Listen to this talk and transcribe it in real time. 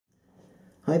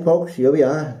Hi folks, here we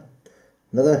are.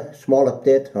 Another small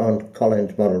update on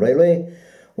Colin's model railway.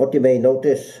 What you may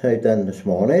notice I've done this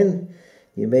morning,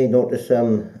 you may notice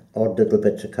some odd little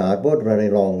bits of cardboard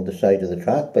running along the side of the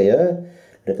track by here,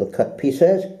 little cut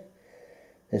pieces.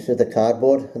 This is the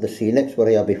cardboard of the scenics what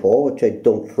I had before, which I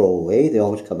don't throw away, they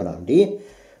always come in handy.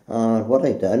 And what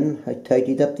I've done, I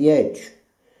tidied up the edge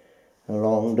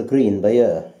along the green by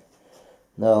here.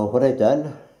 Now what I've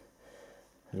done,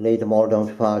 I laid them all down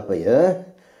as far as by here.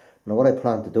 Now what I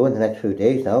plan to do in the next few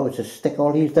days now is to stick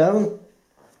all these down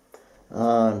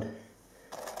and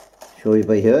show you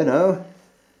by here now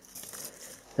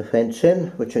the fencing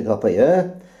which I got by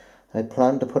here. I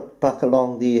plan to put back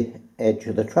along the edge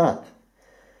of the track,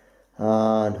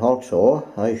 and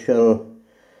also I shall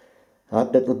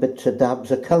add little bits of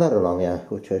dabs of colour along here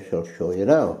which I shall show you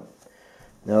now.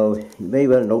 Now you may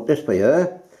well notice by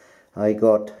here I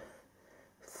got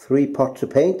 3 pots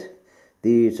of paint.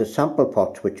 These are sample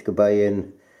pots which you can buy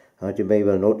in, as you may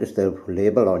well notice the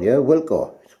label on here,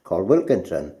 Wilco. It's called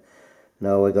Wilkinson.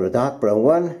 Now I got a dark brown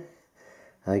one,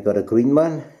 I got a green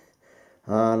one,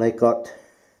 and I got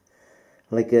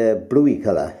like a bluey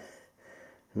colour.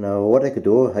 Now what I could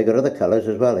do, I got other colours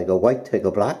as well. I got white, I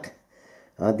got black,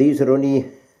 and these are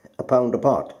only £1 a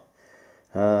pot.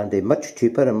 And they're much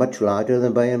cheaper and much larger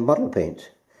than buying bottle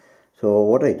paint. So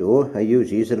what I do, I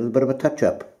use these a little bit of a touch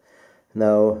up.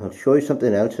 Now I'll show you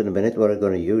something else in a minute what I'm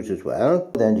going to use as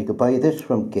well. Then you can buy this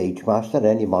from Gauge Master,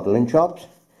 any modelling shops.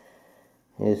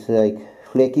 It's like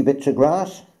flaky bits of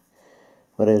grass,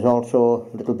 but there's also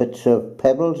little bits of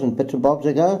pebbles and bits and bobs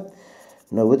again.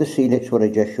 Now with the scenics what I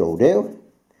just showed you,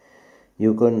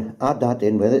 you can add that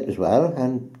in with it as well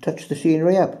and touch the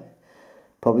scenery up.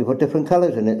 Probably put different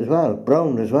colours in it as well,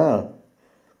 brown as well.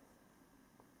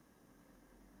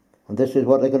 And this is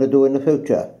what I'm going to do in the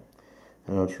future.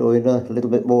 And I'll show you a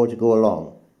little bit more to go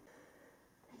along.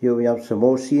 Here we have some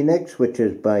more scenics, which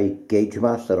is by Gauge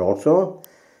Master also.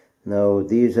 Now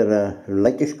these are a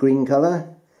lightish green colour,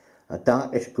 a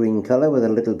darkish green colour with a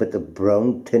little bit of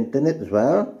brown tint in it as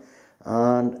well,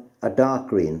 and a dark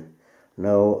green.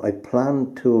 Now I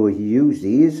plan to use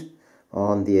these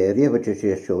on the area which I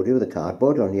just showed you, with the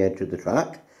cardboard on the edge of the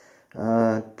track.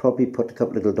 Probably put a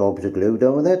couple of little daubs of glue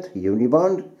down with it,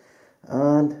 Unibond,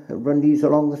 and run these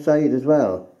along the side as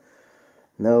well.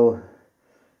 Now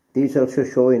these I'll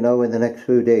just show you now in the next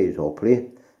few days hopefully.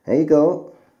 There you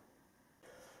go.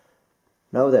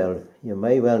 Now there, you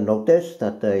may well notice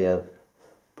that I have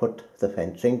put the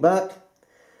fencing back,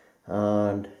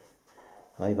 and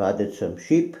I've added some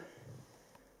sheep,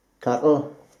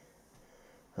 cattle,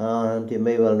 and you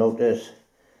may well notice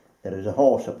there is a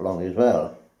horse up along as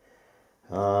well.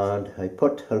 And I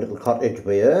put a little cottage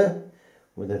by here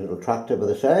with a little tractor by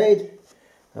the side,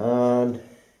 and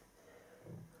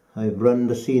I've run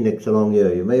the scenics along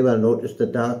here. You may well notice the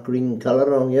dark green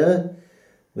colour on here,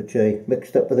 which I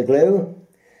mixed up with the glue.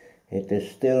 It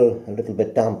is still a little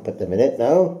bit damp at the minute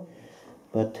now,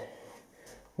 but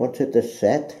once it is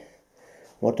set,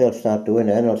 what I'll start doing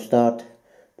then, I'll start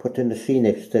putting the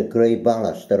scenics, the grey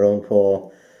ballast around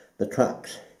for the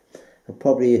tracks. I'll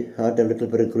probably add a little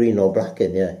bit of green or black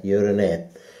in here and there.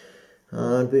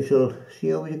 And we shall see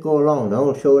how we go along now.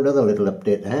 I'll show another little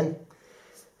update then.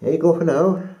 There you go for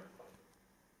now.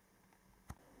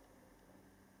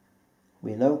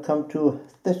 We now come to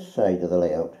this side of the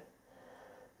layout.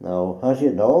 Now as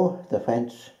you know, the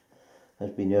fence has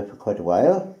been here for quite a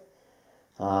while,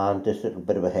 and this little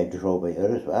bit of a hedgerow over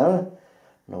here as well.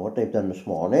 Now what I've done this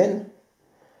morning,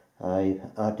 I've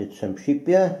added some sheep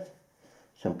here,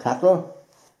 some cattle.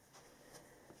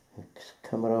 Let's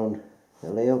come around the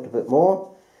layout a bit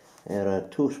more. There are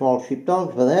 2 small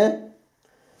sheepdogs over there.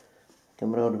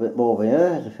 Come around a bit more over here,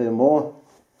 there's a few more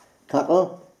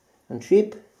cattle and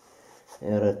sheep.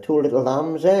 There are 2 little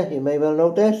lambs there, you may well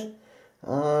notice.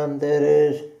 And there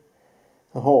is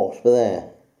a horse over there.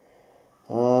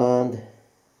 And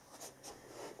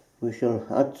we shall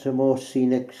add some more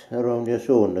scenics around here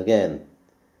soon again.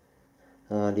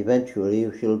 And eventually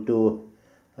we shall do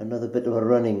another bit of a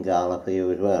running gala for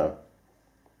you as well.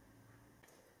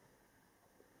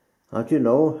 As you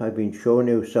know, I've been showing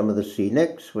you some of the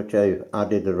scenics which I've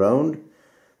added around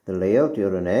the layout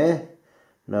here and there.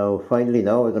 Now finally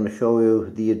now I'm going to show you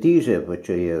the adhesive which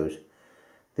I use.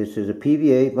 This is a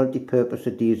PVA multi-purpose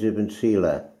adhesive and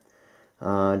sealer,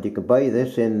 and you can buy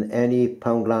this in any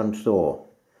Poundland store,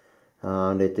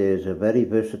 and it is a very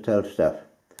versatile stuff.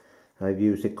 I've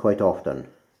used it quite often.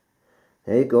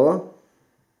 There you go.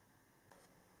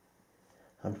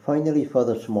 And finally for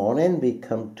this morning we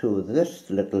come to this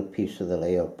little piece of the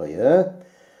layout by here.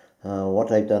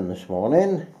 What I've done this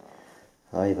morning,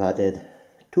 I've added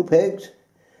 2 pegs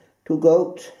 2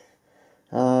 goats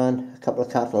and a couple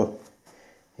of cattle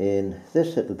in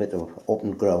this little bit of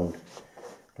open ground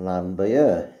land by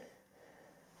here.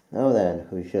 Now then,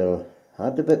 we shall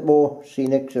add a bit more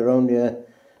scenics around here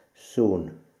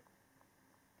soon.